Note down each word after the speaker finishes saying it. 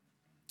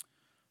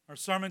Our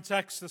sermon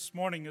text this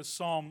morning is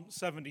Psalm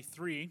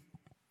 73,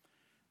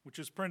 which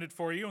is printed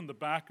for you on the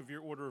back of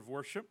your order of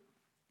worship,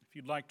 if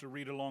you'd like to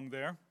read along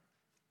there.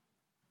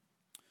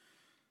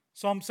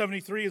 Psalm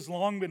 73 has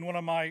long been one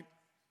of my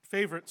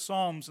favorite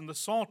psalms in the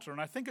Psalter, and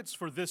I think it's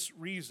for this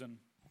reason.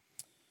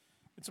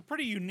 It's a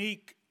pretty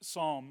unique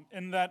psalm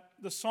in that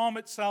the psalm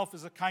itself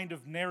is a kind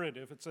of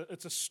narrative.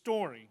 It's a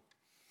story.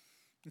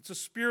 It's a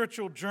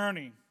spiritual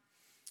journey.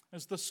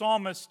 As the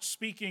psalmist,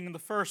 speaking in the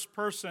first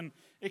person,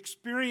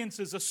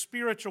 experiences a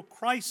spiritual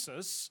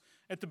crisis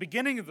at the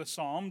beginning of the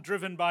psalm,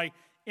 driven by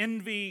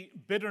envy,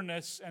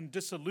 bitterness, and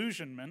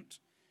disillusionment,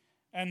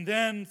 and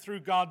then, through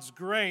God's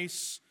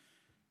grace,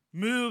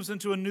 moves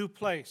into a new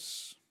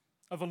place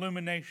of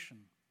illumination,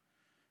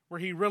 where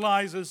he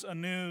realizes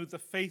anew the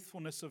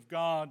faithfulness of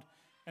God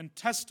and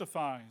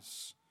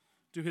testifies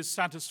to his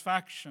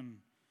satisfaction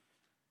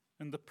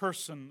in the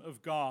person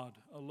of God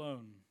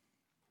alone.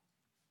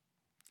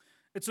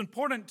 It's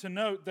important to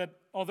note that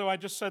although I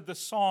just said this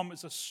psalm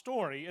is a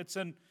story, it's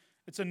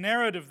a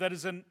narrative that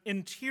is an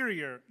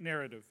interior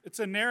narrative. It's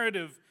a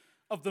narrative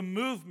of the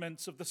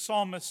movements of the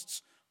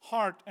psalmist's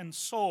heart and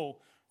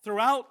soul.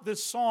 Throughout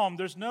this psalm,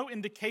 there's no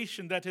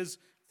indication that his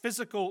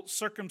physical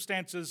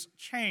circumstances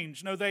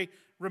change. No, they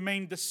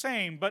remain the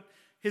same, but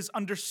his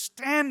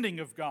understanding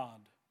of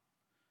God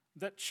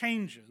that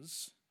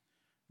changes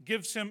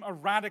gives him a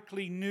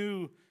radically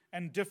new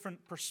and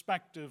different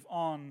perspective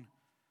on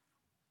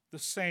the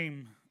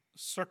same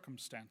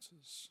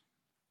circumstances.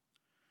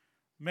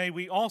 May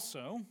we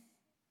also,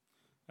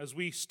 as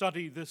we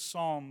study this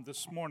psalm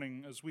this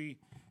morning, as we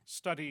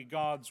study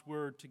God's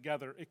word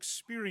together,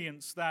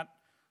 experience that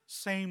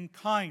same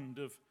kind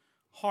of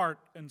heart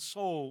and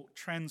soul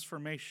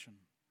transformation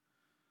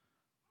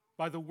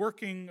by the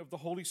working of the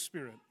Holy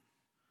Spirit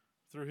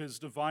through his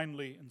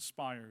divinely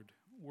inspired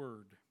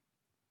word.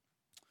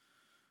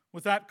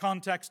 With that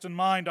context in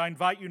mind, I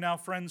invite you now,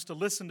 friends, to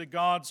listen to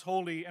God's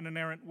holy and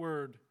inerrant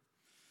word.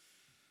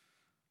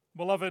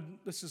 Beloved,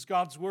 this is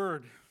God's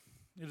word.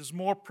 It is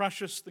more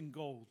precious than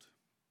gold,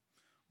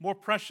 more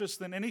precious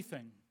than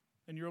anything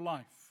in your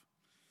life,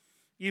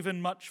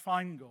 even much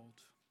fine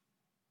gold.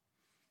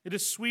 It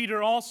is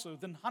sweeter also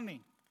than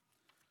honey,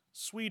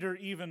 sweeter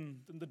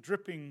even than the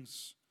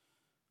drippings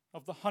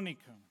of the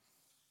honeycomb.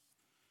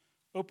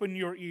 Open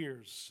your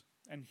ears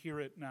and hear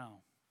it now.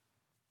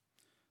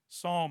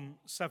 Psalm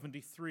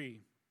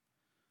 73,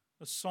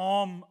 a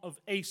psalm of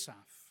Asaph.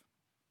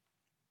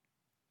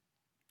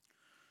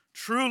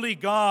 Truly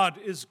God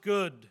is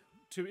good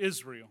to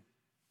Israel,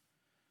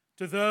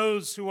 to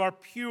those who are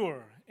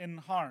pure in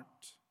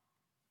heart.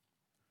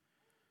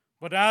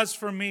 But as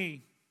for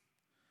me,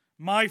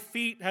 my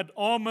feet had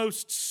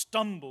almost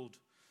stumbled,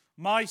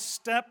 my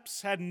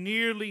steps had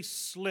nearly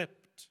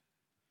slipped,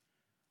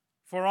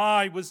 for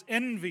I was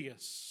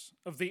envious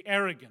of the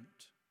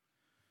arrogant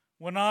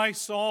when I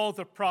saw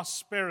the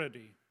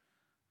prosperity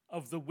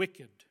of the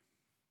wicked.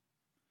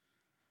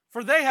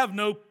 For they have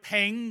no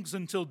pangs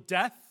until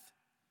death.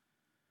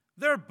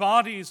 Their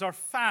bodies are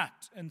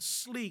fat and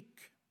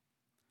sleek.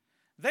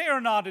 They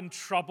are not in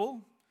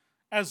trouble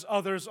as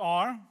others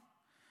are.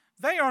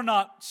 They are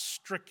not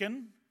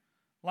stricken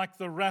like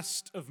the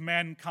rest of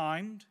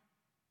mankind.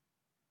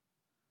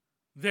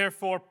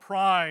 Therefore,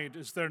 pride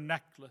is their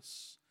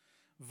necklace.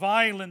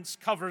 Violence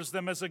covers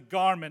them as a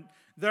garment.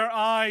 Their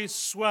eyes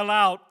swell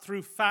out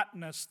through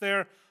fatness.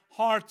 Their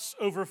hearts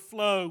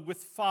overflow with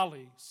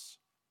follies.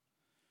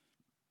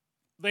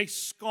 They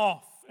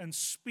scoff and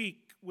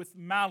speak with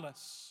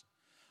malice.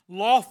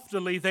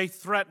 Loftily they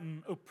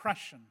threaten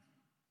oppression.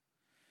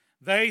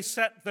 They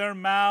set their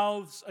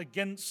mouths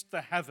against the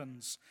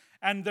heavens,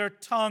 and their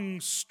tongue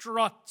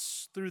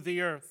struts through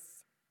the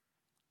earth.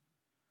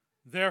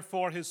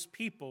 Therefore his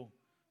people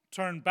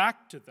turn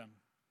back to them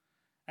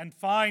and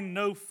find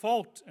no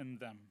fault in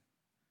them.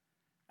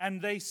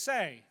 And they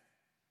say,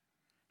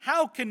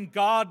 how can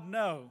God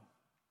know?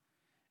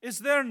 Is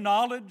there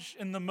knowledge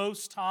in the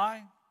Most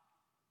High?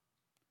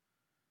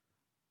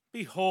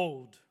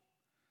 Behold,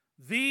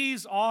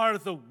 these are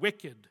the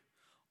wicked,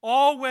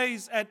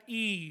 always at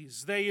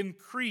ease, they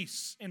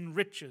increase in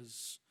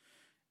riches.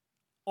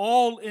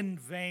 All in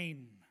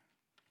vain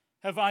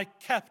have I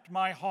kept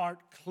my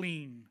heart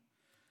clean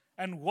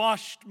and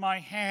washed my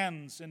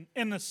hands in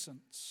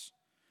innocence.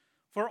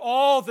 For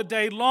all the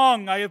day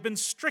long I have been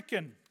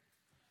stricken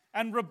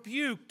and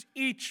rebuked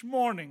each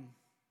morning.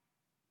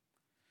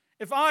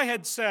 If I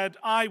had said,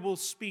 I will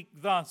speak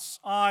thus,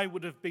 I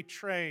would have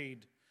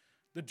betrayed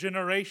the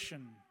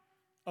generation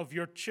of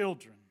your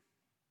children.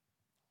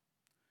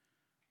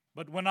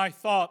 But when I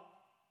thought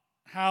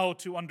how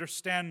to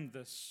understand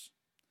this,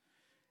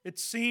 it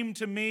seemed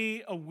to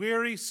me a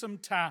wearisome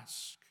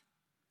task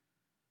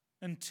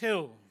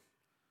until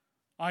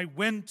I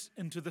went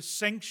into the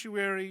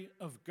sanctuary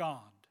of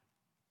God.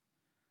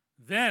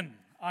 Then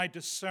I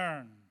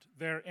discerned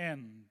their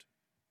end.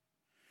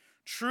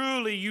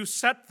 Truly you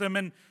set them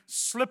in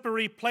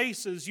slippery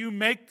places. You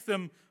make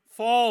them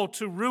fall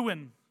to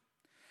ruin.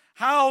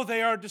 How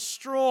they are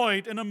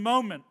destroyed in a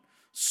moment,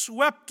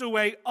 swept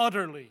away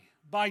utterly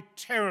by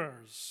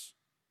terrors.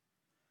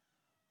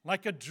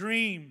 like a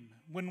dream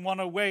when one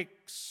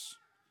awakes.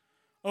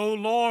 O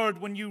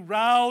Lord, when you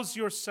rouse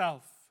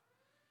yourself,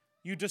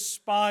 you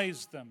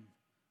despise them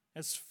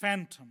as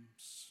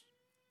phantoms.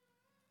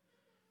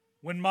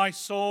 When my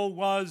soul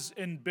was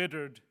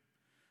embittered,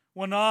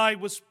 when I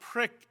was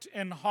pricked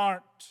in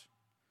heart,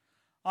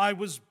 I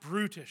was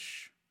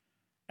brutish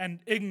and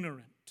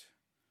ignorant.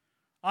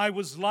 I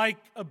was like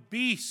a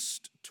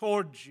beast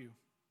towards you.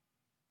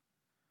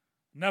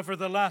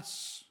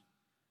 Nevertheless,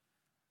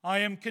 I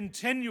am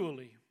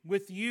continually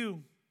with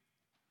you.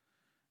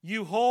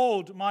 You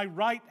hold my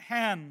right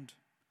hand.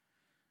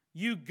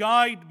 You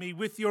guide me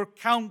with your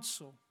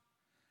counsel,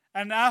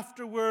 and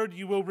afterward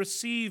you will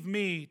receive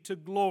me to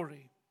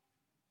glory.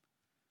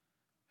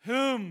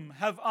 Whom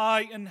have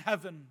I in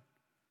heaven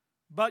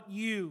but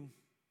you?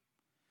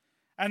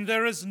 And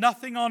there is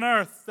nothing on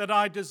earth that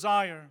I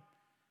desire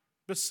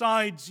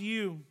besides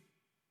you.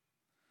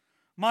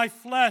 My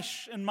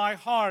flesh and my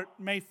heart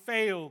may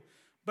fail,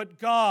 but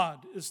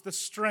God is the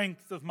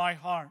strength of my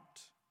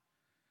heart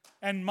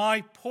and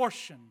my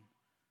portion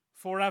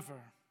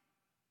forever.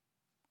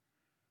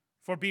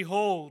 For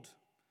behold,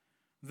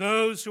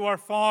 those who are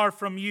far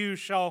from you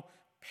shall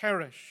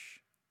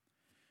perish.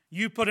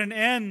 You put an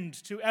end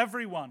to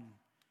everyone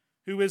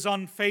who is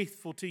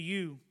unfaithful to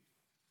you.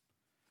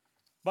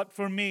 But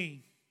for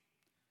me,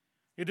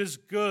 it is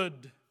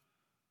good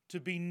to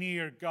be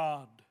near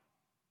God.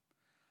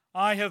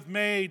 I have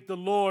made the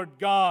Lord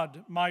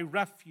God my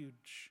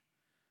refuge,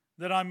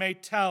 that I may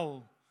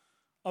tell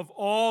of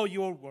all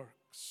your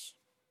works.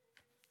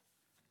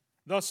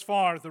 Thus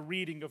far, the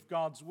reading of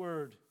God's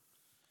word.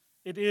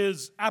 It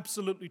is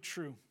absolutely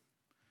true,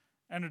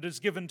 and it is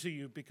given to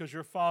you because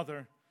your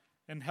Father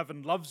in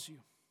heaven loves you.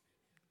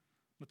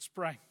 Let's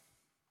pray.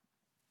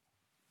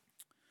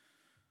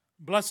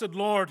 Blessed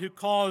Lord, who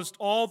caused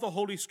all the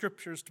Holy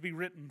Scriptures to be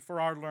written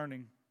for our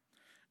learning,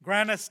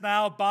 grant us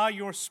now by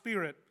your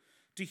Spirit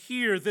to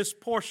hear this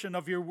portion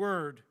of your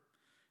word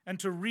and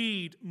to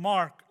read,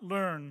 mark,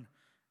 learn,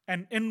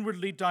 and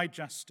inwardly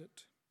digest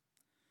it,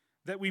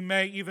 that we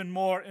may even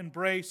more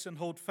embrace and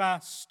hold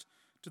fast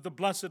to the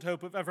blessed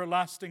hope of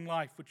everlasting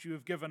life which you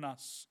have given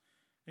us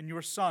in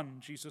your Son,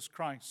 Jesus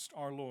Christ,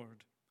 our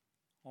Lord.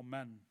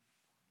 Amen.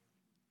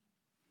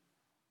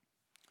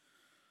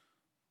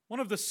 One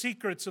of the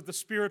secrets of the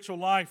spiritual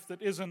life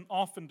that isn't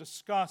often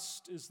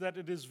discussed is that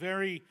it is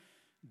very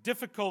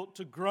difficult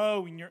to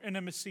grow in your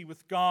intimacy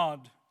with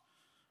God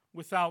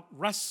without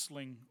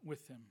wrestling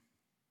with Him.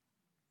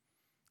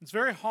 It's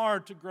very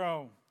hard to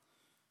grow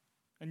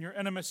in your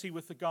intimacy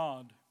with the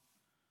God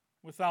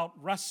without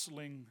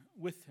wrestling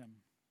with Him.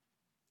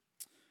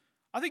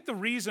 I think the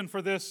reason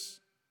for this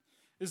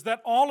is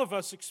that all of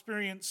us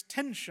experience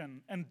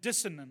tension and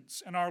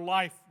dissonance in our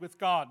life with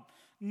God.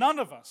 None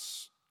of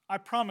us, I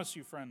promise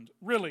you, friend,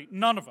 really,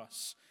 none of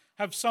us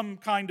have some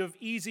kind of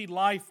easy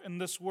life in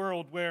this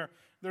world where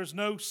there's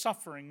no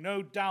suffering,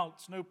 no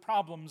doubts, no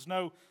problems,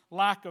 no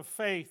lack of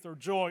faith or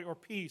joy or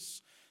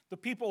peace. The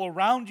people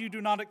around you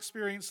do not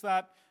experience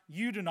that.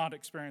 You do not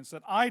experience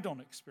that. I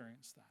don't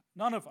experience that.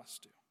 None of us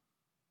do.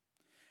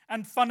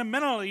 And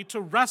fundamentally,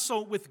 to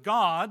wrestle with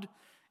God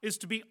is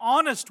to be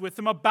honest with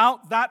Him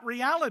about that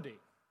reality.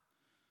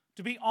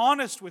 To be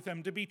honest with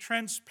Him, to be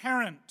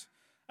transparent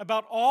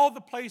about all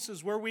the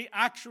places where we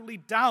actually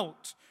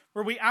doubt,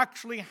 where we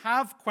actually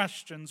have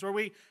questions, where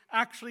we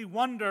actually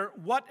wonder,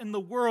 what in the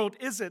world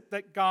is it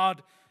that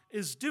God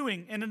is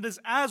doing? And it is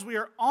as we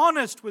are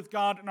honest with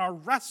God in our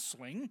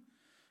wrestling,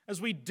 as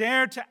we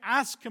dare to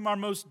ask Him our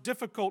most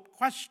difficult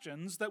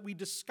questions, that we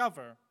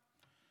discover,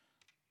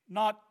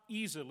 not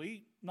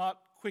easily, not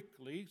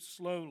quickly,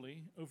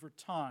 slowly, over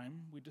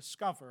time, we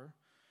discover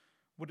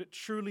what it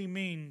truly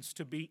means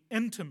to be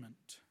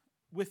intimate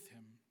with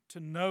Him, to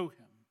know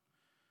Him,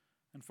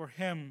 and for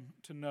Him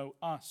to know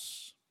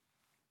us.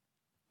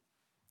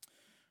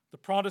 The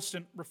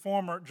Protestant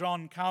reformer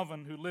John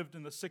Calvin, who lived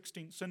in the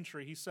 16th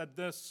century, he said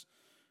this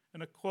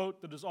in a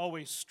quote that has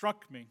always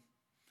struck me.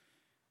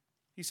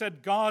 He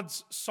said,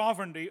 "God's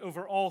sovereignty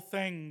over all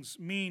things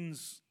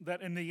means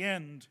that in the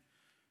end,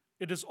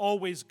 it is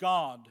always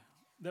God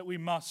that we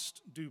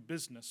must do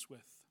business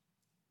with."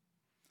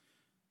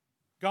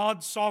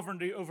 God's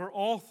sovereignty over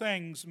all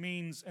things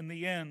means in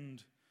the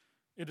end,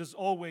 it is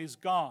always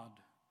God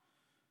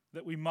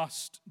that we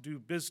must do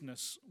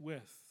business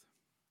with.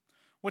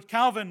 What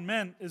Calvin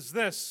meant is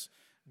this: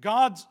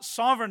 God's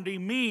sovereignty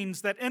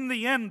means that in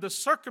the end, the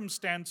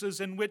circumstances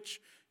in which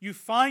you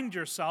find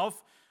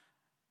yourself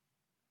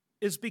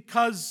is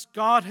because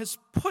God has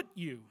put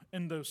you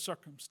in those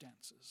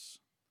circumstances.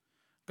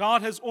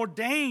 God has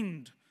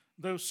ordained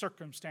those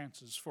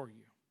circumstances for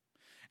you.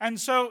 And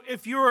so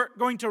if you're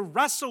going to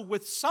wrestle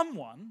with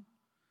someone,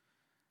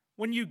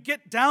 when you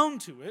get down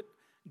to it,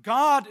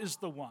 God is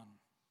the one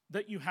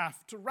that you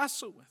have to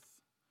wrestle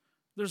with.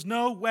 There's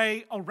no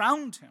way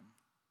around Him.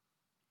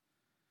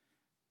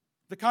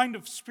 The kind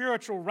of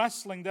spiritual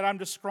wrestling that I'm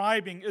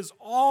describing is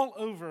all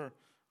over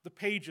the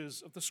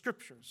pages of the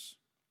Scriptures.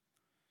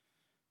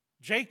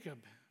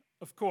 Jacob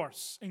of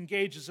course,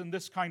 engages in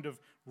this kind of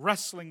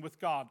wrestling with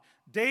God.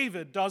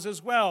 David does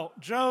as well.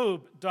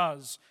 Job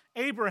does.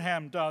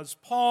 Abraham does.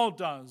 Paul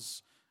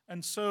does.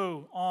 And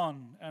so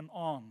on and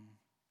on.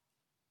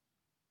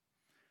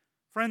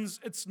 Friends,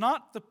 it's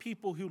not the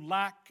people who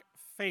lack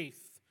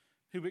faith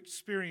who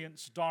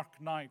experience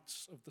dark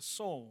nights of the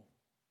soul.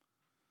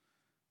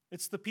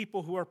 It's the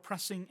people who are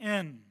pressing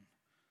in,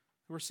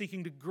 who are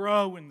seeking to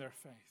grow in their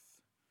faith,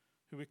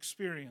 who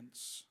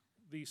experience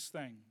these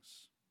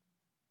things.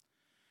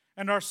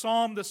 And our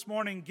psalm this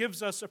morning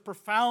gives us a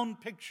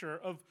profound picture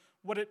of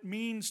what it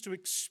means to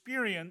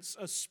experience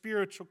a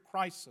spiritual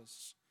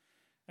crisis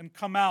and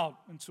come out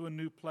into a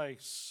new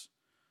place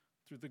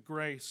through the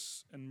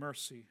grace and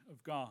mercy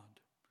of God.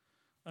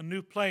 A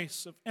new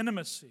place of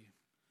intimacy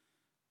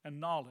and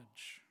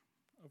knowledge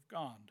of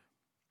God.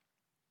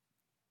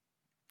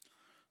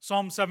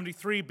 Psalm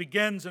 73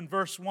 begins in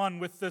verse 1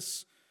 with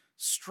this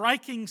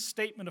striking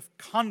statement of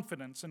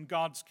confidence in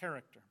God's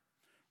character.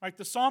 Right?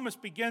 The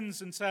psalmist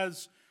begins and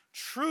says,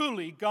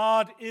 "Truly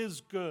God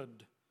is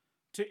good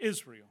to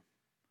Israel,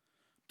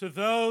 to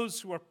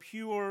those who are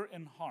pure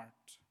in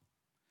heart."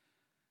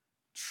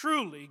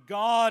 Truly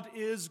God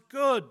is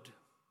good.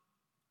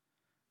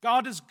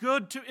 God is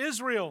good to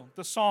Israel,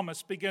 the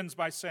psalmist begins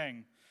by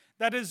saying.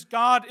 That is,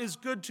 God is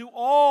good to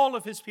all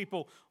of his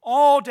people,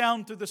 all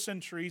down through the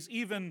centuries,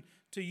 even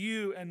to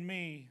you and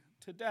me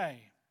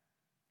today.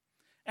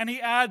 And he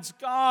adds,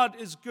 God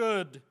is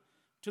good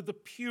to the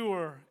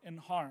pure in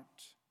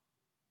heart.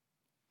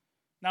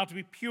 Now, to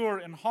be pure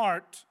in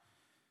heart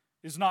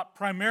is not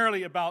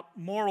primarily about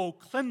moral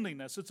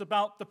cleanliness. It's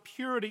about the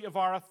purity of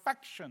our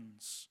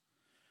affections,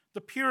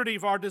 the purity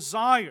of our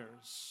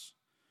desires,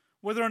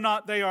 whether or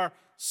not they are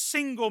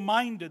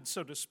single-minded,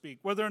 so to speak,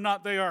 whether or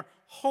not they are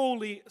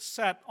wholly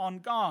set on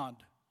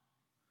God.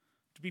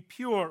 To be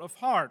pure of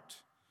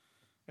heart,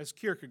 as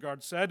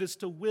Kierkegaard said, is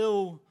to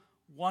will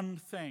one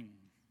thing,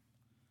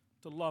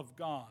 to love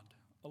God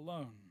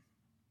alone.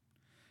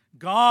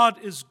 God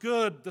is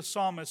good, the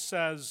psalmist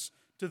says,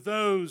 to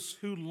those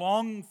who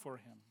long for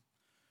him,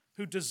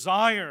 who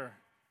desire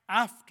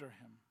after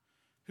him,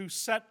 who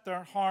set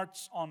their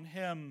hearts on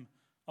him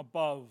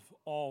above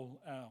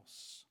all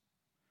else.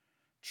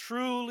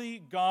 Truly,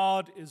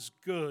 God is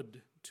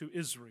good to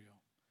Israel,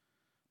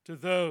 to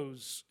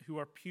those who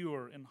are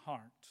pure in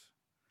heart.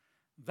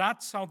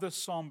 That's how this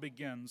psalm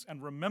begins.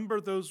 And remember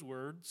those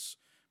words,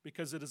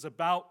 because it is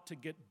about to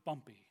get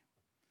bumpy.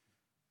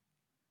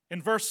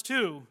 In verse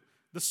 2,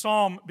 the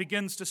psalmist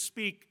begins to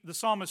speak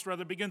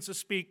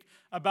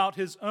about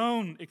his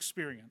own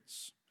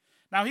experience.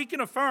 Now, he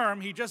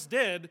just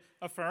did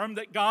affirm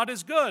that God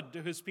is good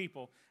to his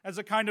people as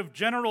a kind of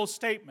general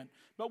statement.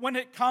 But when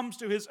it comes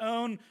to his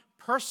own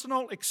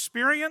personal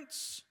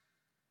experience,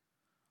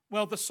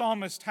 well, the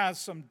psalmist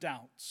has some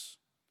doubts.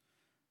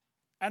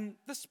 And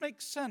this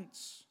makes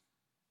sense,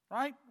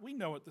 right? We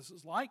know what this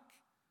is like.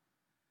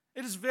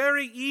 It is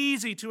very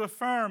easy to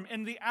affirm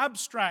in the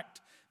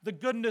abstract the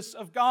goodness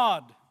of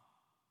God.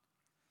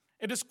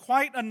 It is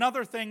quite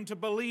another thing to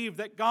believe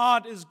that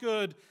God is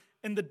good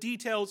in the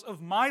details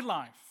of my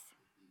life,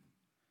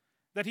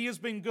 that he has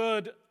been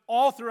good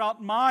all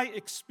throughout my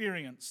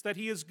experience, that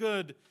he is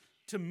good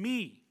to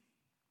me.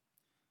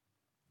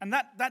 And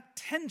that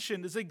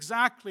tension is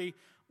exactly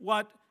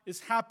what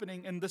is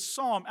happening in this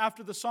psalm.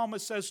 After the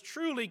psalmist says,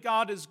 truly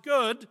God is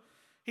good,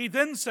 he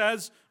then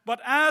says,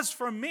 but as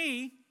for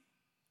me,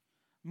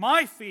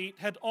 my feet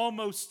had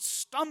almost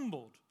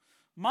stumbled.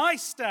 My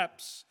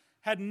steps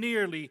had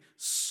nearly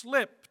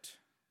slipped.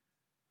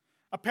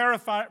 A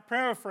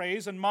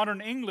paraphrase in modern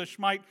English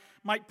might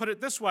put it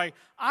this way: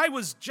 I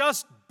was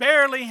just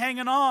barely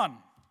hanging on.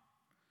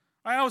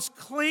 I was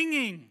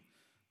clinging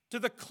to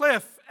the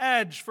cliff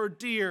edge for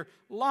dear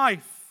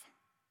life.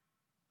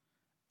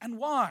 And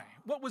why?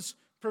 What was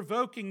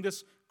provoking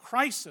this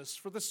crisis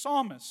for the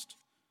psalmist?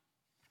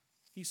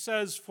 He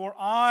says, for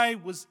I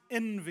was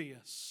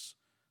envious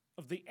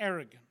of the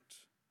arrogant.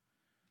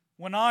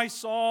 When I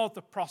saw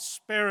the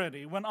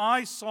prosperity, when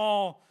I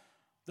saw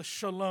the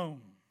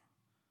shalom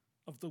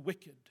of the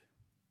wicked.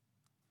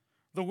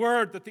 The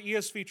word that the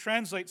ESV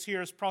translates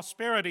here as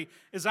prosperity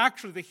is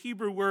actually the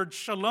Hebrew word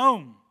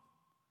shalom.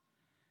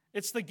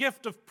 It's the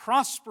gift of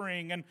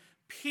prospering and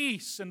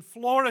peace and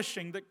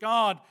flourishing that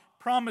God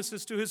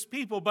promises to his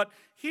people. But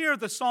here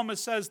the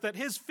psalmist says that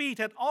his feet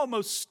had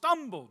almost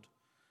stumbled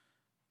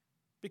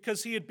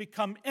because he had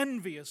become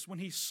envious when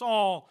he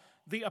saw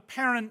the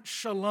apparent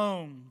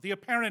shalom, the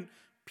apparent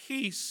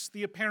peace,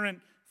 the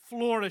apparent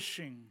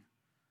flourishing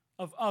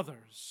of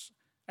others,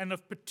 and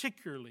of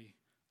particularly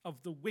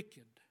of the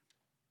wicked.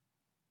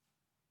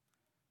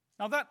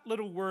 Now that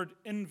little word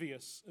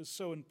envious is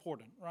so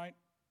important, right?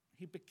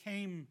 He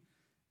became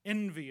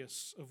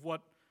envious of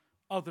what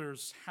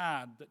others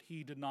had that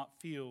he did not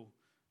feel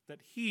that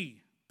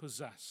he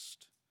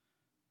possessed,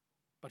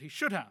 but he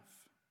should have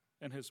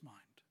in his mind.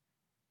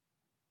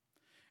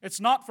 It's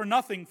not for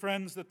nothing,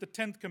 friends, that the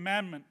 10th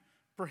commandment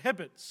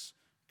prohibits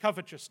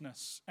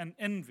covetousness and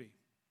envy.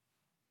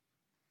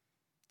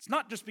 It's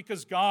not just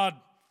because God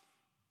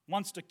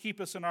wants to keep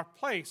us in our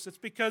place. It's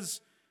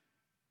because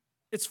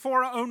it's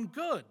for our own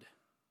good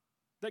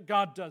that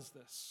God does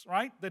this,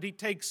 right? That He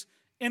takes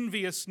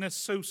enviousness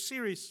so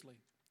seriously.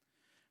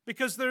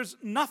 Because there's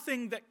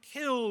nothing that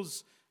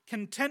kills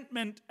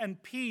contentment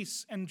and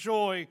peace and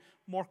joy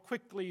more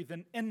quickly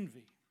than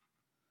envy.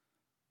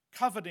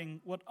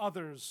 Coveting what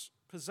others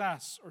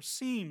possess or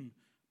seem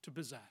to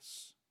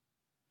possess.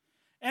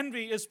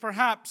 Envy is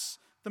perhaps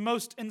the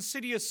most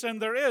insidious sin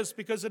there is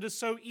because it is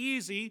so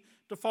easy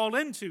to fall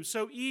into,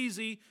 so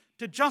easy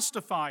to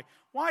justify.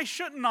 Why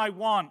shouldn't I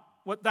want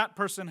what that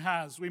person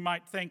has, we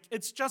might think.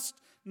 It's just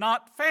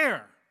not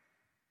fair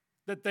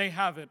that they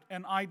have it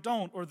and I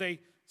don't, or they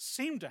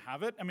seem to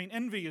have it. I mean,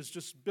 envy is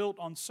just built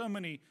on so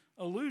many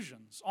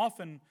illusions.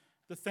 Often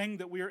the thing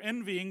that we are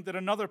envying that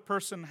another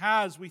person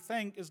has, we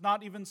think, is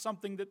not even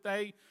something that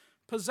they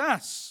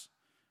possess.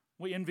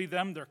 We envy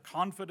them their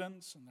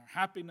confidence and their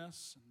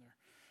happiness and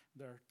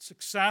their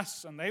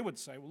success, and they would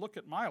say, well, look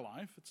at my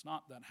life. It's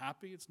not that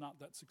happy. It's not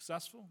that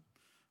successful.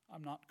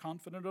 I'm not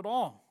confident at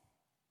all.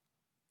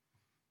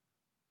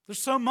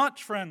 There's so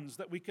much, friends,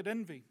 that we could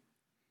envy.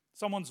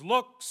 Someone's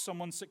looks,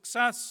 someone's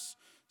success,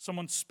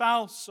 someone's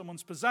spouse,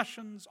 someone's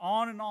possessions,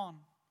 on and on.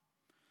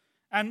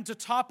 And to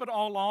top it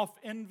all off,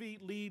 envy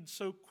leads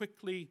so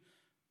quickly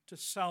to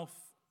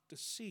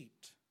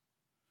self-deceit,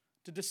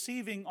 to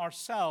deceiving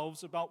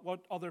ourselves about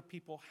what other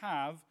people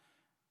have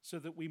so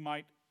that we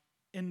might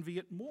envy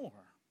it more.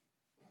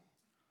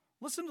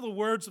 Listen to the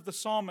words of the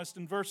psalmist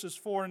in verses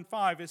 4 and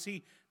 5 as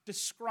he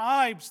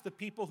describes the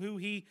people who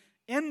he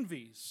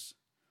envies.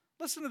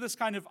 Listen to this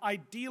kind of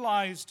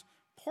idealized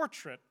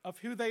portrait of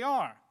who they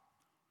are.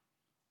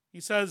 He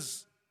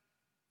says,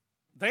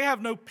 they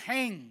have no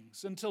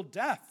pangs until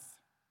death.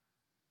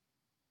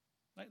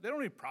 They don't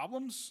have any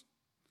problems,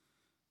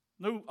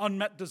 no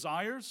unmet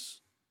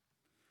desires.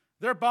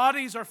 Their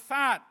bodies are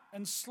fat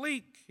and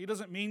sleek. He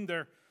doesn't mean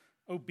they're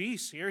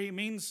obese here. He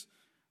means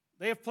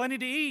they have plenty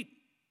to eat.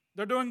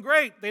 They're doing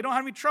great. They don't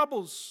have any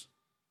troubles.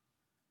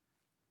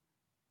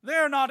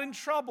 They're not in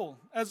trouble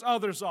as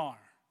others are,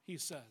 he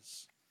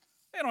says.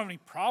 They don't have any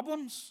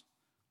problems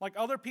like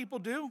other people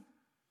do.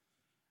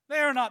 They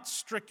are not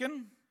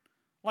stricken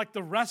like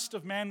the rest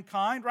of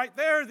mankind, right?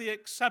 They're the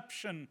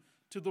exception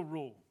to the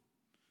rule.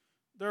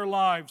 Their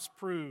lives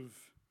prove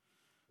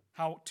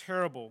how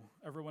terrible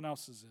everyone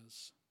else's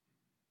is.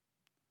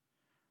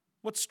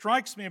 What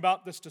strikes me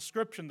about this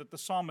description that the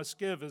psalmist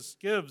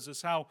gives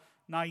is how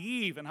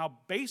naive and how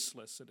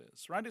baseless it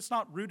is, right? It's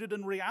not rooted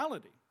in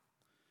reality.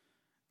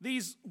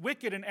 These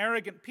wicked and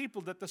arrogant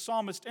people that the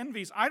psalmist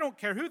envies, I don't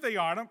care who they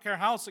are, I don't care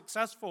how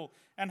successful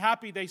and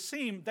happy they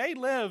seem, they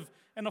live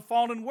in a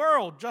fallen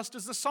world, just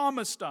as the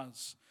psalmist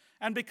does.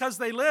 And because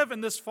they live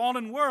in this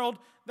fallen world,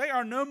 they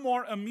are no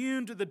more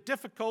immune to the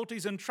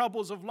difficulties and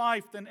troubles of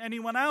life than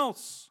anyone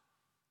else.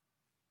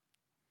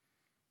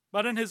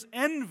 But in his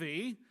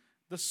envy,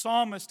 the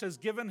psalmist has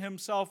given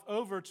himself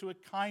over to a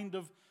kind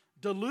of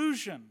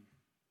delusion,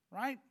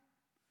 right?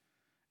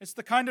 It's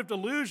the kind of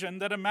delusion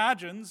that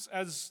imagines,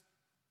 as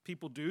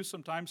people do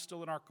sometimes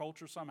still in our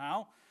culture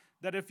somehow,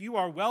 that if you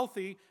are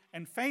wealthy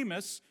and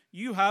famous,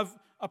 you have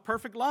a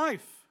perfect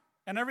life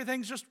and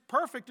everything's just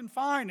perfect and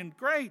fine and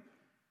great.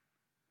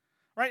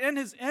 Right? In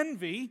his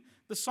envy,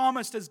 the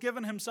psalmist has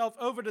given himself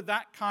over to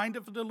that kind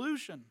of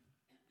delusion.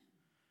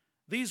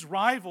 These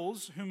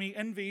rivals whom he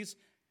envies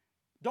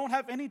don't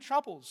have any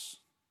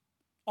troubles.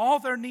 All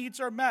their needs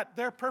are met.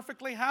 They're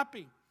perfectly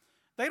happy.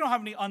 They don't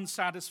have any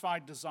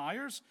unsatisfied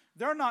desires.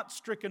 They're not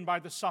stricken by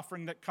the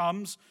suffering that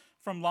comes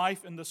from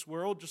life in this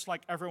world, just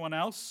like everyone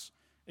else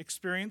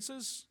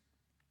experiences.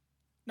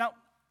 Now,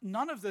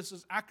 none of this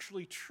is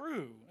actually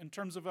true in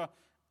terms of a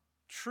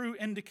true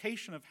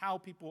indication of how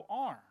people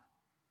are.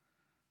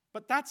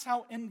 But that's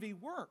how envy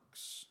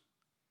works.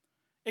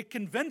 It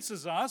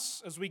convinces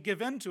us, as we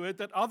give into it,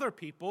 that other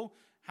people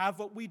have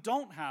what we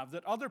don't have,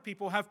 that other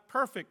people have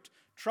perfect,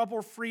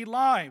 trouble-free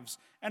lives.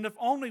 And if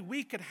only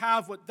we could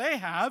have what they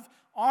have,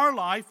 our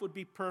life would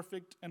be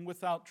perfect and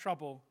without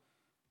trouble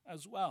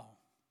as well.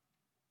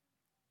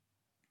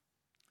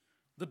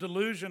 The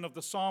delusion of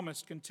the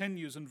psalmist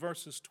continues in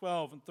verses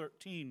 12 and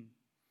 13.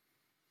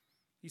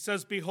 He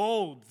says,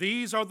 behold,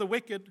 these are the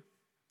wicked,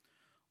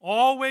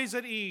 always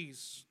at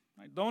ease.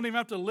 I don't even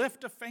have to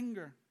lift a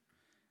finger,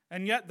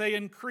 and yet they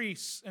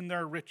increase in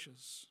their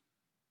riches.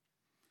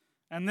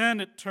 And then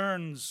it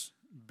turns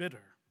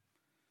bitter.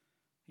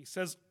 He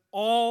says,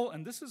 all,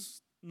 and this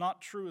is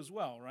not true as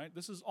well, right?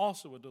 This is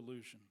also a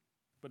delusion,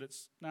 but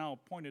it's now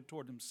pointed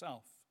toward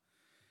himself.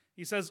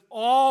 He says,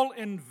 all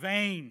in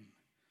vain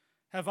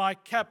have I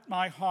kept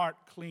my heart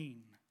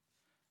clean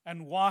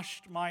and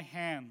washed my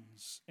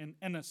hands in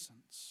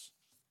innocence.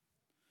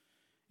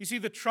 You see,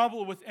 the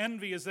trouble with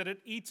envy is that it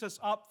eats us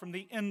up from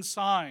the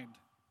inside.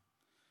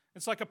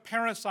 It's like a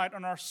parasite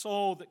on our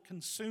soul that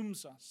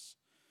consumes us.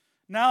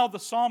 Now the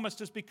psalmist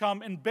has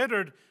become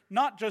embittered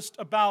not just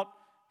about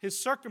his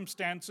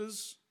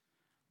circumstances,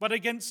 but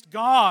against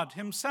God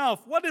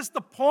himself. What is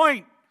the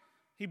point,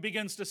 he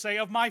begins to say,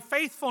 of my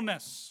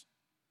faithfulness?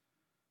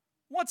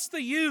 What's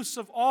the use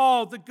of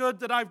all the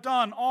good that I've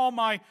done, all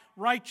my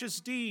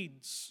righteous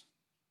deeds?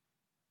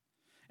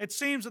 It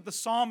seems that the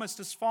psalmist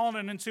has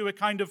fallen into a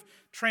kind of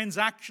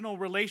transactional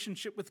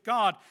relationship with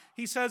God.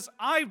 He says,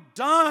 I've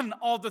done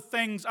all the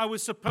things I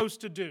was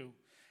supposed to do.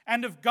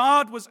 And if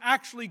God was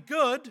actually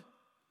good,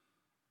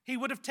 He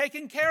would have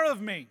taken care of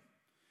me.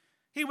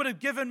 He would have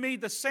given me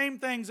the same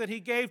things that He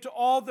gave to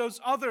all those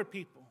other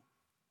people,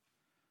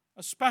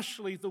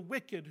 especially the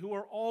wicked who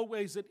are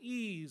always at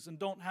ease and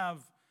don't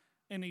have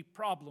any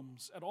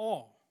problems at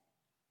all.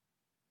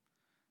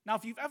 Now,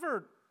 if you've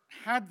ever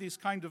had these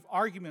kind of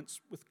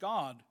arguments with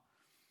God,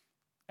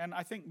 and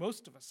I think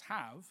most of us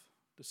have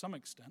to some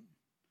extent,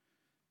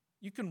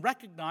 you can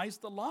recognize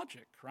the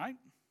logic, right?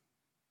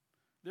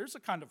 There's a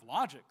kind of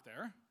logic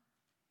there.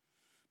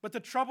 But the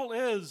trouble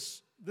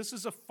is, this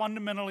is a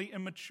fundamentally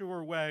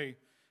immature way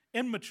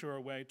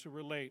to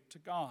relate to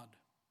God.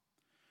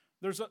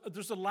 There's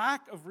a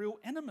lack of real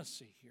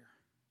intimacy here.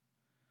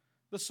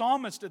 The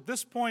psalmist at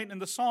this point in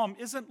the psalm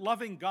isn't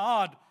loving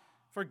God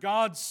for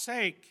God's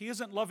sake. He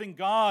isn't loving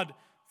God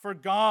for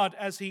God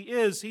as He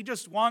is. He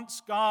just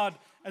wants God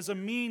as a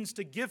means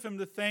to give him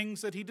the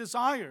things that he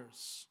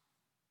desires.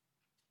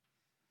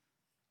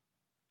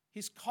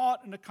 He's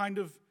caught in a kind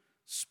of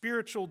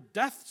spiritual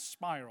death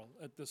spiral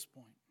at this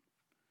point.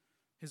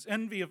 His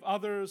envy of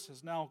others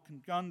has now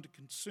begun to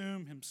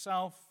consume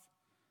himself,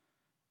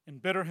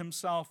 embitter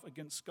himself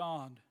against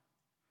God.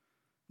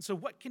 And so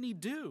what can he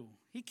do?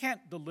 He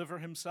can't deliver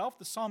himself.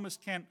 The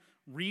psalmist can't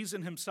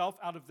reason himself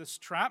out of this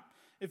trap.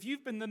 If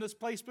you've been in this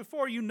place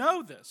before, you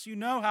know this. You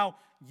know how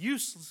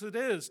useless it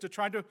is to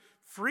try to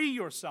free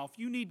yourself.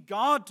 You need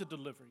God to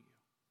deliver you.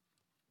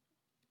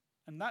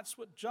 And that's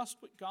just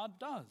what God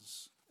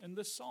does in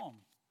this psalm.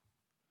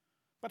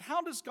 But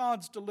how does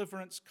God's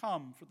deliverance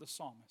come for the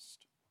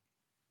psalmist?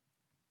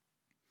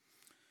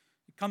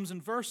 It comes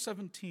in verse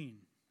 17,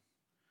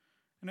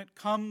 and it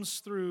comes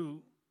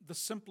through the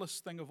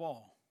simplest thing of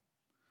all,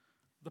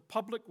 the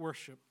public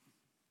worship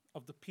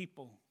of the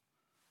people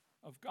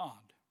of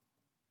God.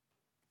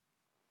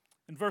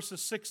 In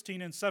verses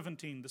 16 and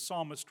 17, the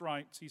psalmist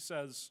writes, he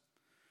says,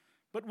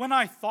 "But when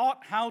I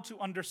thought how to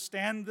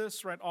understand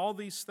this, right, all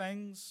these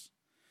things,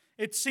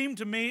 it seemed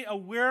to me a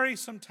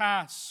wearisome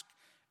task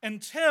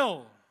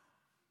until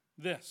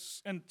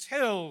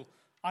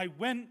I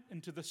went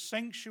into the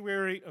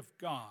sanctuary of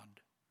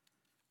God.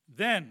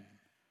 Then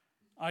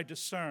I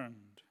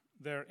discerned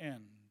their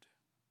end."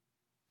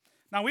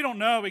 Now, we don't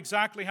know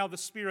exactly how the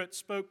Spirit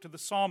spoke to the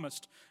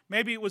psalmist.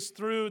 Maybe it was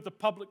through the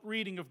public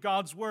reading of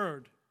God's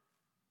Word.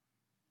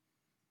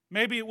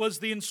 Maybe it was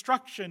the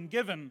instruction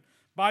given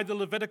by the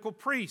Levitical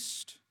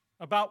priest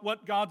about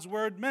what God's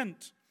Word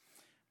meant.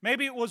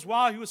 Maybe it was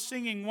while he was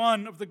singing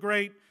one of the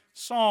great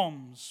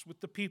psalms with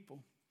the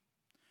people.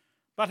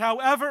 But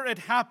however it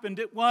happened,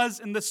 it was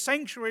in the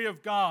sanctuary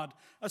of God,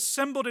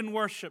 assembled and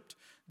worshipped,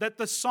 that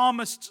the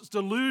psalmist's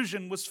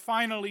delusion was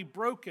finally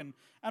broken.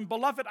 And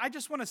beloved, I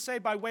just want to say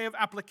by way of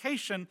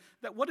application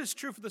that what is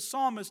true for the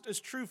psalmist is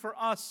true for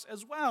us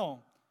as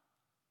well.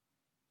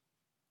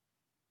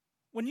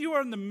 When you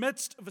are in the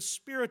midst of a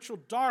spiritual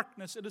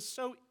darkness, it is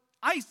so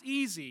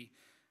easy,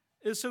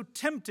 it is so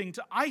tempting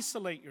to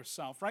isolate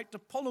yourself, right? To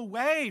pull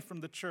away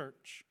from the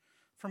church,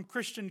 from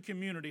Christian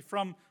community,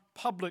 from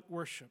public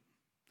worship.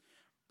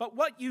 But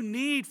what you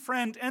need,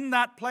 friend, in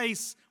that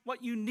place,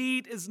 what you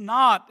need is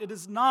not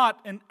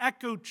an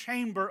echo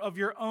chamber of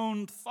your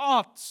own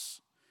thoughts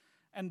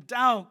and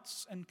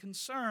doubts and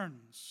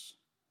concerns.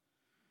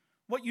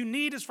 What you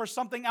need is for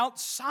something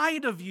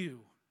outside of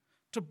you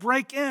to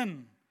break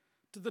in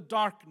to the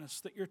darkness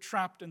that you're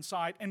trapped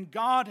inside. And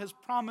God has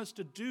promised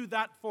to do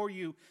that for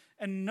you,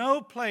 and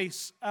no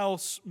place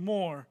else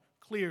more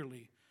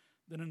clearly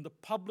than in the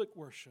public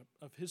worship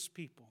of His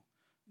people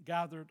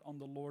gathered on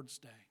the Lord's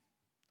day.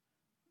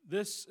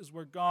 This is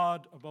where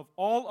God, above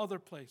all other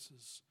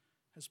places,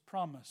 has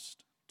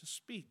promised to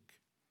speak.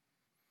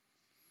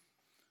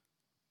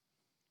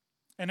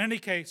 In any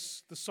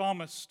case, the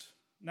psalmist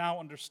now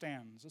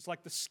understands. It's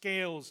like the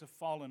scales have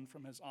fallen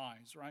from his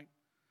eyes, right?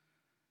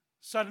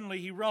 Suddenly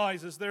he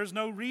realizes there's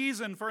no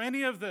reason for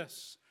any of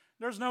this.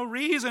 There's no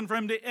reason for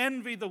him to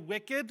envy the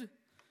wicked.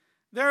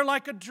 They're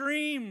like a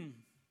dream.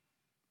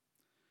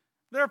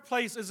 Their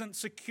place isn't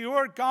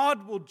secure.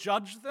 God will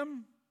judge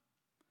them.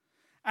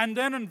 And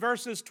then in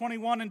verses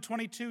 21 and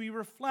 22, he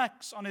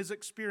reflects on his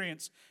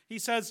experience. He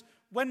says,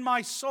 when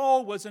my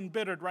soul was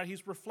embittered, right?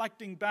 He's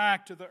reflecting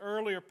back to the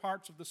earlier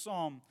parts of the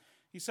psalm.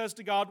 He says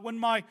to God, when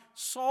my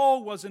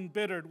soul was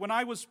embittered, when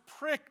I was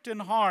pricked in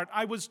heart,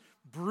 I was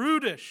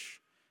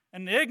brutish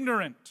and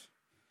ignorant.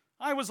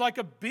 I was like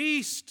a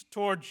beast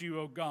towards you,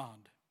 O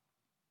God.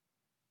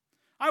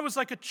 I was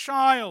like a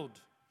child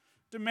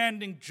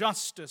demanding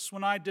justice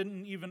when I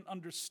didn't even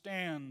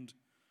understand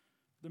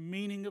the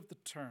meaning of the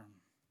term.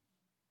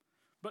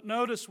 But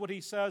notice what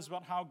he says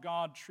about how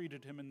God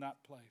treated him in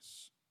that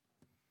place.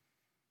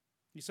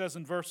 He says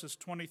in verses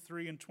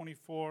 23 and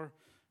 24,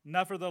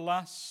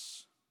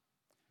 "Nevertheless,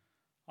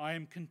 I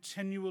am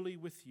continually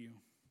with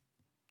you.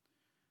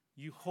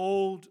 You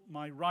hold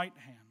my right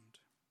hand.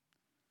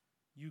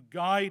 You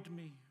guide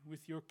me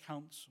with your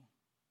counsel,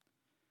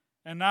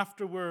 and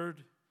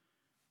afterward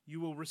you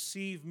will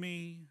receive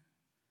me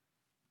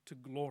to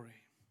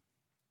glory.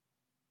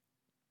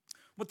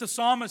 What the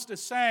psalmist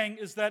is saying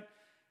is that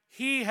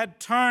he had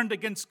turned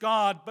against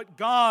God, but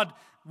God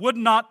would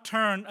not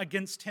turn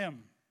against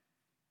him.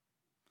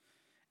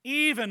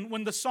 Even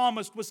when the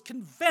psalmist was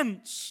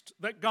convinced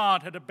that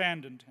God had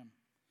abandoned him,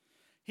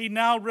 he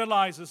now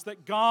realizes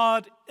that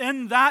God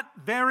in that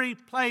very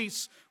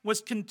place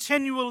was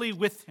continually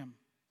with him,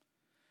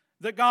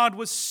 that God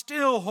was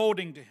still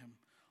holding to him,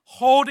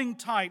 holding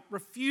tight,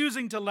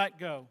 refusing to let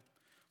go,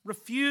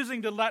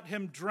 refusing to let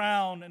him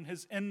drown in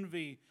his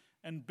envy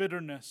and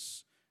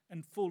bitterness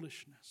and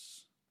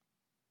foolishness.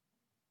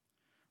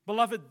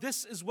 Beloved,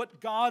 this is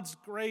what God's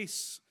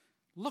grace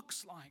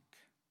looks like.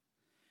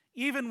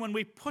 Even when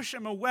we push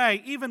him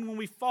away, even when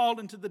we fall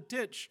into the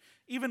ditch,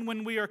 even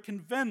when we are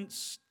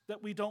convinced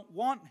that we don't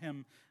want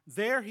him,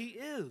 there he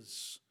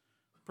is,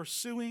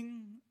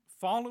 pursuing,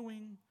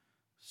 following,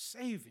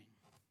 saving.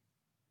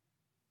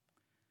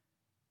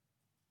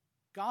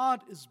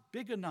 God is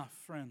big enough,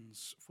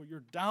 friends, for your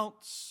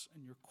doubts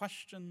and your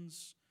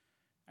questions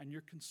and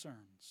your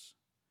concerns.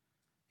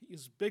 He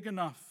is big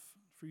enough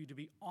for you to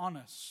be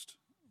honest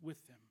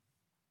with him.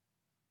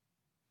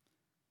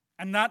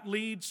 And that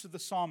leads to the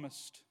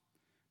psalmist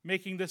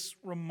making this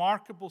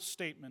remarkable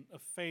statement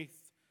of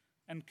faith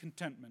and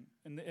contentment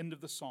in the end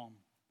of the psalm,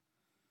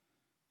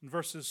 in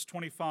verses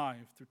 25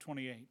 through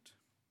 28.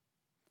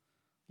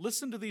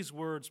 Listen to these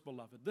words,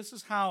 beloved. This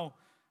is how,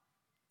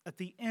 at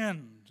the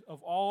end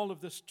of all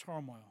of this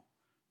turmoil,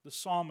 the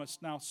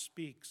psalmist now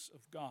speaks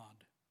of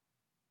God.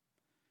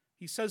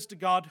 He says to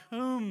God,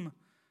 "Whom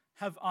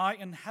have I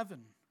in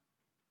heaven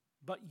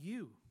but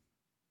you?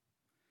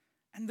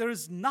 And there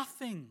is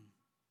nothing."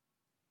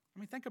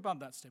 Think about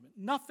that statement.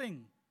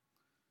 Nothing.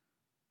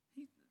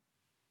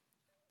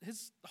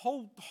 His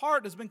whole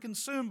heart has been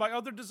consumed by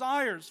other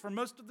desires for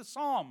most of the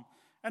psalm.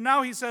 And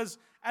now he says,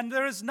 "And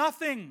there is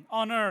nothing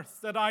on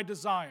earth that I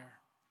desire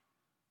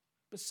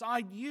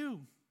beside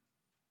you.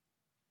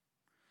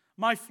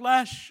 My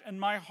flesh and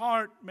my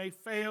heart may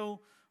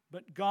fail,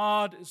 but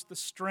God is the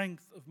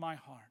strength of my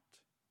heart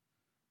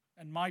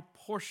and my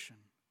portion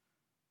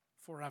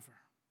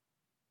forever."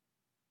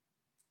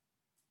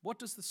 What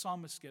does the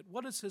psalmist get?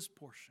 What is his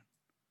portion?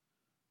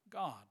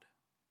 God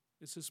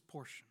is his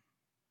portion.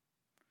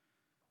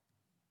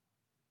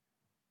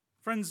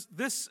 Friends,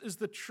 this is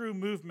the true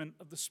movement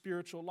of the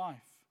spiritual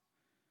life.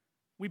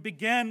 We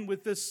begin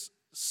with this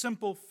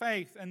simple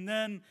faith, and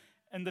then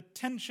in the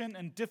tension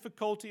and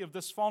difficulty of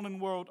this fallen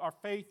world, our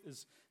faith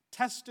is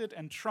tested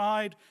and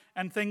tried,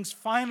 and things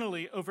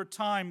finally, over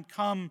time,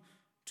 come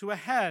to a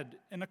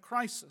head in a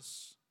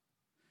crisis.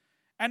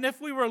 And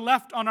if we were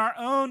left on our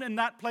own in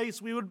that place,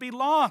 we would be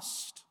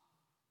lost.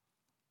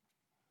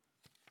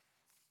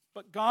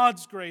 But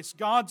God's grace,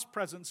 God's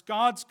presence,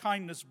 God's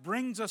kindness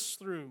brings us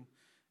through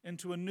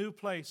into a new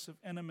place of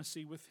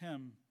intimacy with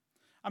him.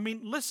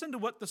 Listen to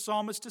what the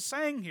psalmist is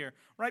saying here.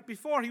 Right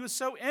before, he was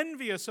so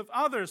envious of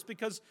others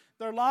because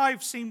their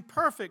lives seemed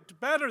perfect,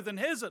 better than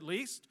his at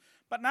least.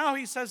 But now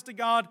he says to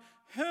God,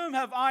 "Whom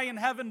have I in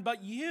heaven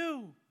but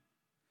you?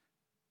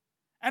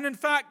 And in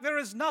fact, there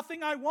is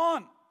nothing I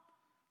want.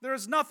 There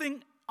is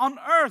nothing on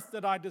earth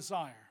that I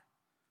desire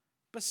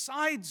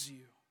besides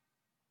you."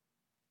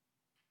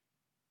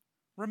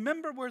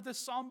 Remember where this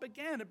psalm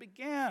began. It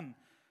began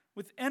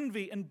with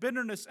envy and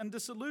bitterness and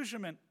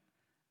disillusionment,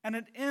 and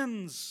it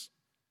ends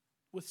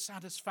with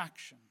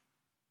satisfaction.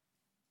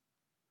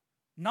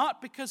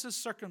 Not because his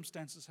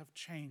circumstances have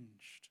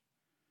changed.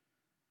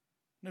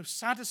 No,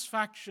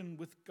 satisfaction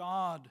with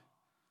God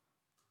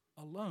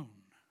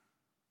alone.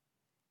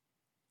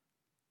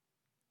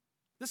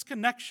 This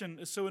connection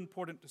is so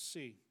important to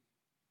see.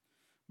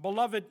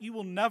 Beloved, you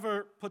will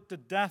never put to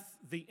death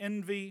the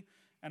envy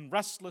and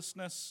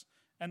restlessness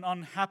and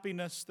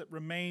unhappiness that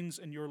remains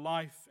in your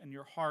life and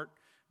your heart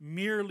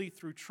merely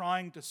through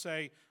trying to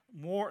say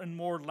more and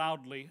more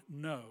loudly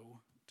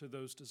no to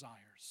those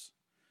desires.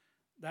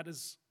 That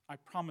is, I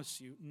promise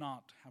you,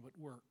 not how it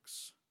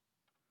works.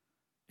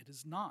 It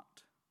is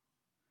not.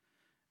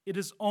 It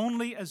is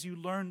only as you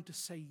learn to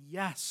say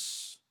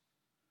yes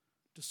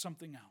to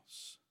something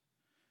else.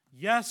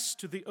 Yes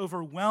to the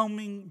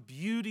overwhelming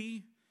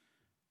beauty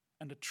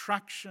and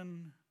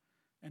attraction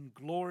and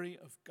glory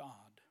of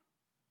God,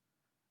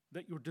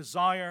 that your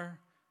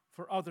desire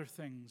for other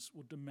things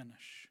will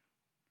diminish.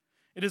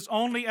 It is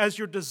only as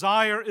your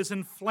desire is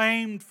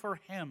inflamed for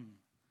him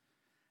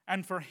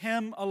and for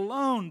him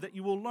alone that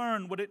you will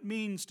learn what it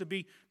means to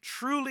be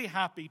truly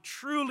happy,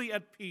 truly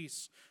at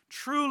peace,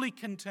 truly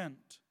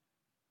content.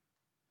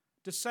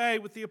 To say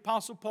with the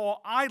Apostle Paul,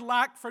 "I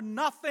lack for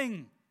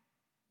nothing."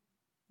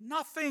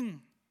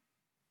 Nothing.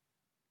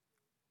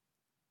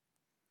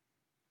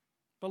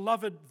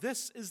 Beloved,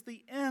 this is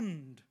the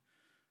end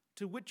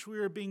to which we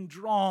are being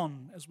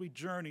drawn as we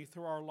journey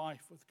through our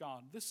life with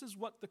God. This is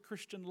what the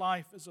Christian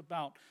life is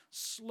about.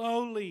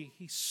 Slowly,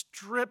 he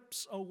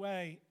strips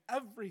away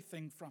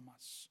everything from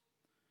us.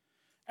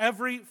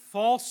 every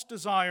false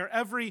desire,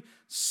 every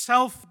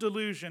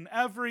self-delusion,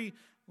 every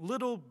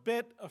little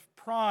bit of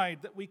pride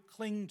that we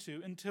cling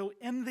to, until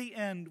in the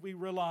end we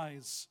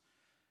realize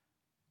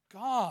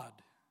God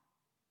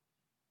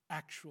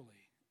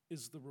actually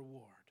is the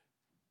reward.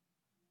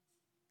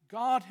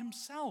 God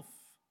Himself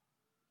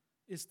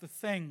is the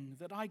thing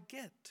that I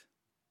get.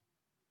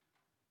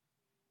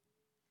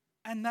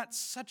 And that's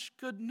such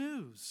good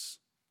news.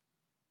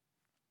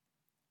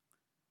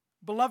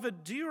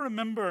 Beloved, do you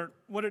remember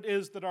what it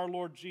is that our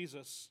Lord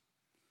Jesus,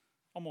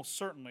 almost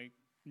certainly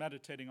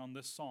meditating on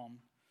this psalm,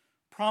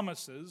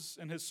 promises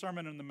in His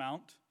Sermon on the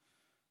Mount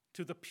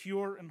to the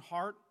pure in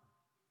heart?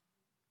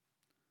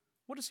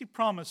 What does He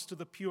promise to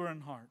the pure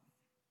in heart?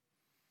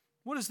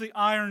 What is the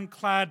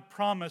ironclad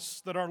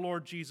promise that our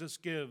Lord Jesus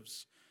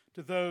gives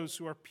to those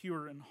who are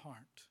pure in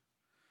heart?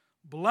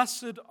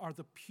 Blessed are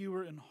the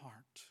pure in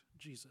heart,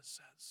 Jesus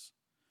says,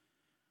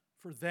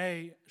 for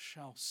they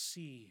shall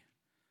see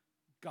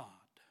God.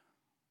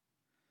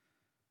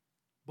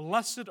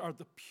 Blessed are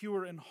the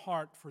pure in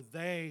heart, for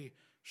they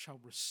shall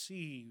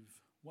receive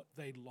what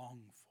they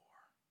long for.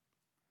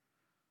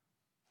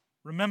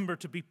 Remember,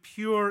 to be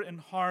pure in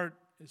heart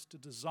is to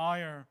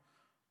desire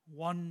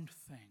one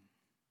thing.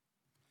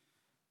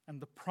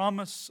 And the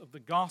promise of the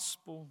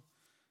gospel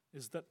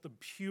is that the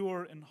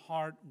pure in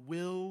heart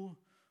will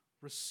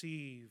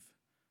receive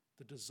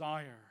the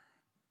desire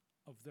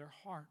of their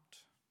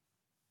heart.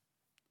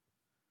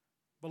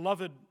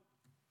 Beloved,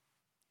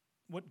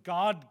 what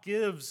God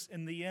gives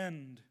in the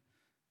end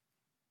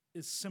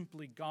is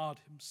simply God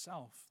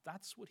Himself.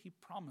 That's what He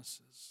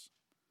promises.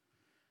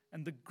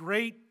 And the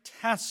great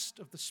test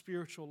of the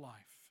spiritual life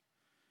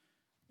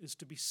is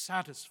to be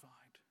satisfied,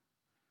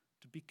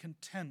 to be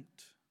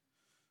content,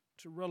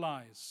 to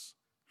realize,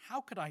 how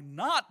could I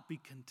not be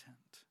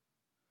content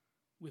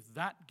with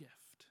that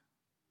gift,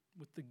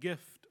 with the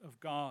gift of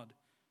God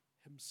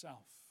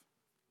Himself?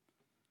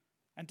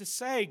 And to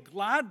say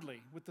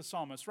gladly with the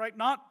psalmist, right?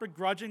 Not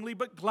begrudgingly,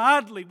 but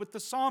gladly with the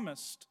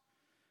psalmist.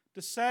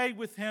 To say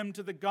with him,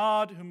 to the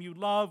God whom you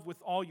love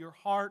with all your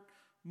heart,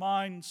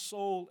 mind,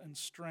 soul, and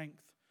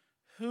strength,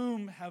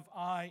 whom have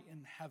I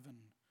in heaven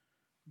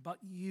but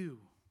you?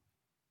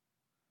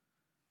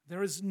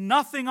 There is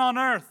nothing on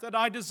earth that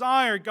I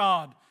desire,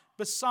 God,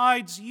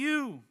 besides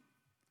you.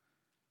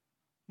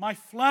 My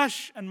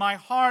flesh and my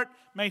heart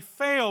may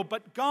fail,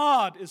 but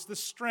God is the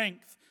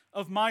strength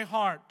of my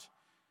heart,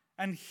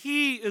 and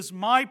He is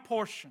my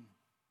portion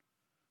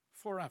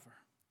forever.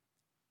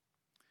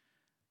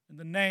 In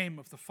the name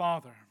of the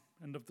Father,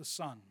 and of the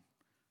Son,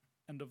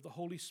 and of the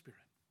Holy Spirit.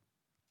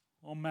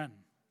 Amen.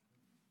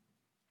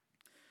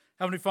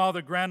 Heavenly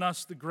Father, grant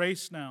us the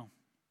grace now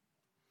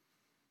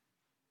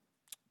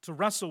to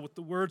wrestle with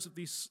the words of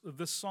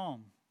this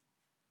psalm.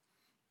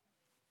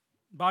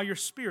 By your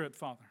Spirit,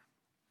 Father,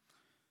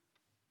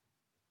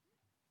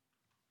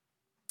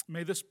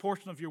 may this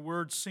portion of your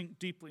word sink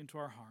deeply into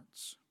our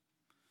hearts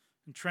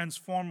and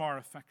transform our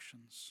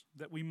affections,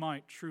 that we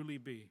might truly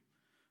be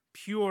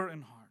pure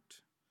in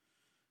heart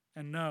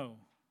and know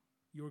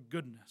your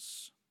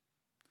goodness.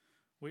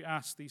 We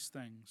ask these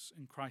things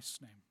in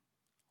Christ's name.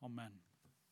 Amen.